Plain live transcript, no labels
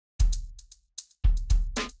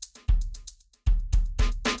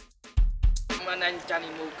my name's Danny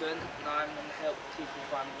Morgan and I'm going to help people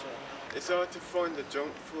find a job. It's hard to find a job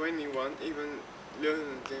for anyone, even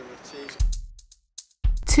learning abilities.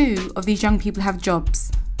 2 of these young people have jobs,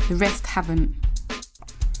 the rest haven't.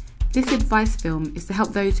 This advice film is to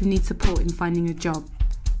help those who need support in finding a job.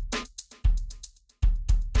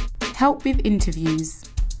 Help with interviews.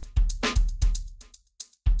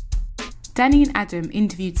 Danny and Adam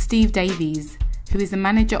interviewed Steve Davies, who is the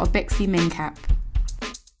manager of Bexley Mencap.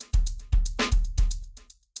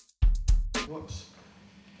 What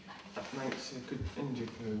makes a good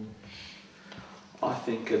interview? I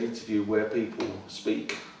think an interview where people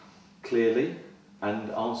speak clearly and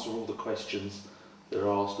answer all the questions that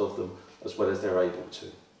are asked of them as well as they're able to.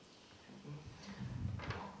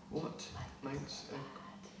 What makes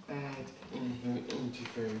a bad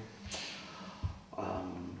interview?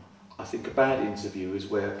 I think a bad interview is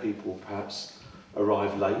where people perhaps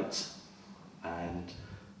arrive late and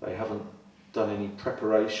they haven't done any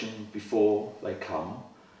preparation before they come.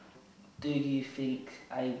 Do you think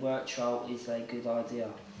a work trial is a good idea?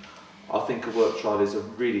 I think a work trial is a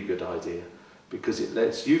really good idea because it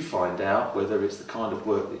lets you find out whether it's the kind of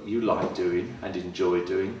work that you like doing and enjoy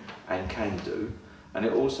doing and can do, and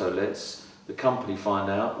it also lets the company find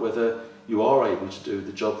out whether you are able to do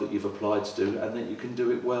the job that you've applied to do and that you can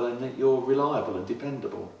do it well and that you're reliable and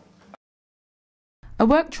dependable. A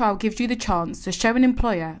work trial gives you the chance to show an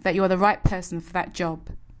employer that you are the right person for that job.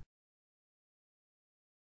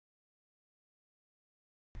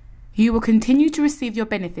 You will continue to receive your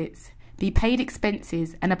benefits, be paid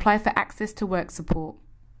expenses and apply for access to work support.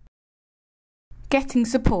 Getting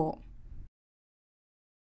support.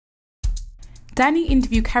 Danny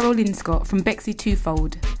interviewed Carol Linscott from Bexley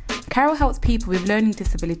Twofold. Carol helps people with learning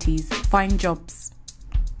disabilities find jobs.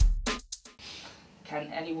 Can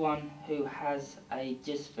anyone who has a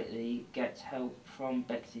disability get help from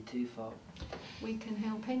Bexley Twofold? We can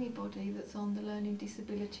help anybody that's on the Learning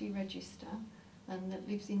Disability Register and that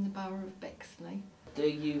lives in the borough of Bexley. Do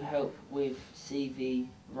you help with CV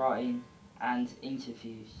writing and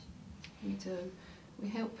interviews? We do. We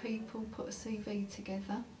help people put a CV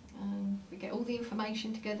together. We get all the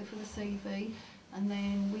information together for the CV and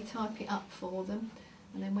then we type it up for them,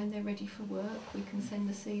 and then when they're ready for work we can send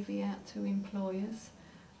the CV out to employers,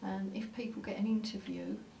 and if people get an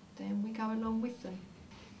interview then we go along with them.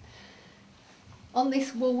 On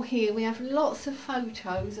this wall here we have lots of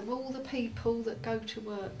photos of all the people that go to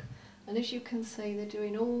work, and as you can see they're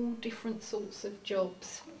doing all different sorts of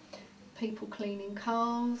jobs. People cleaning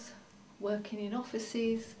cars, working in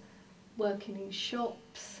offices, working in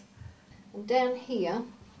shops. And down here,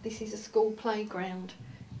 this is a school playground.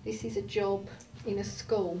 This is a job in a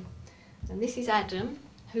school. And this is Adam,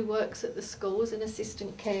 who works at the school as an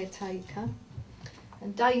assistant caretaker.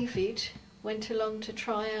 And David went along to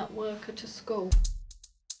try out work at a school.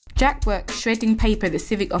 Jack works shredding paper at the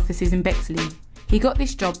civic offices in Bexley. He got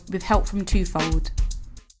this job with help from Twofold.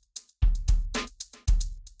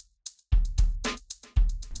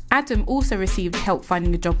 Adam also received help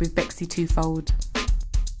finding a job with Bexley Twofold.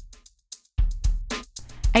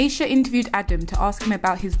 Aisha interviewed Adam to ask him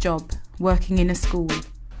about his job, working in a school.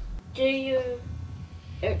 Do you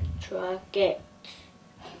extra get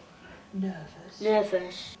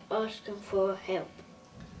nervous asking for help?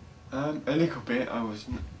 A little bit. I was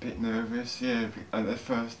a bit nervous, yeah, at the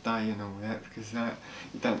first day and all that, because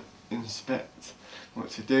you don't inspect what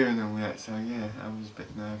to do and all that, so yeah, I was a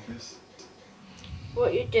bit nervous.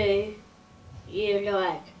 What you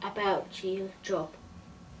like about your job?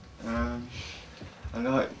 I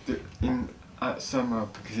like at summer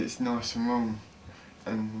because it's nice and warm,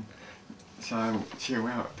 and so I chill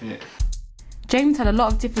out a bit. James had a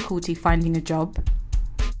lot of difficulty finding a job.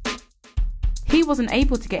 He wasn't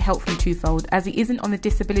able to get help from Twofold as he isn't on the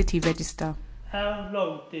disability register. How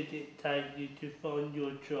long did it take you to find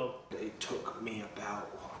your job? It took me about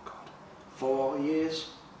 4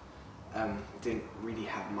 years. Didn't really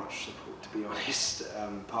have much support, to be honest,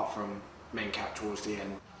 apart from Mencap towards the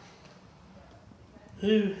end.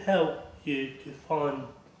 Who helped you to find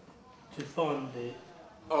it?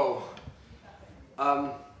 Oh,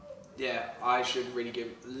 yeah, I should really give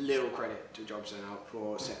little credit to JobSense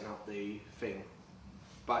for setting up the thing.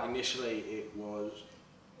 But initially it was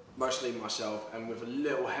mostly myself, and with a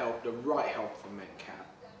little help, the right help from Mencap,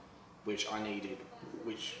 which I needed,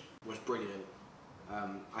 which was brilliant.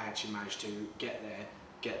 I actually managed to get there,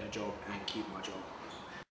 get the job and keep my job.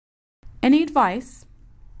 Any advice?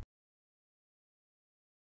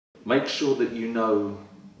 Make sure that you know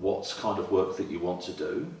what kind of work that you want to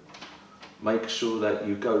do. Make sure that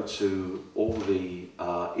you go to all the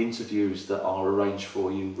interviews that are arranged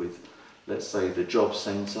for you with, let's say, the job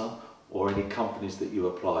centre or any companies that you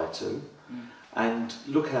apply to, and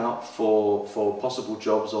look out for possible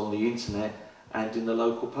jobs on the internet and in the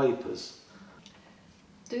local papers.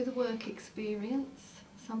 Do the work experience.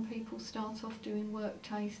 Some people start off doing work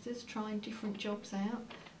tasters, trying different jobs out,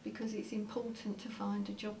 because it's important to find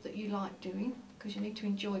a job that you like doing, because you need to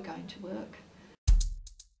enjoy going to work.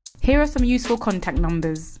 Here are some useful contact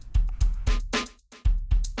numbers.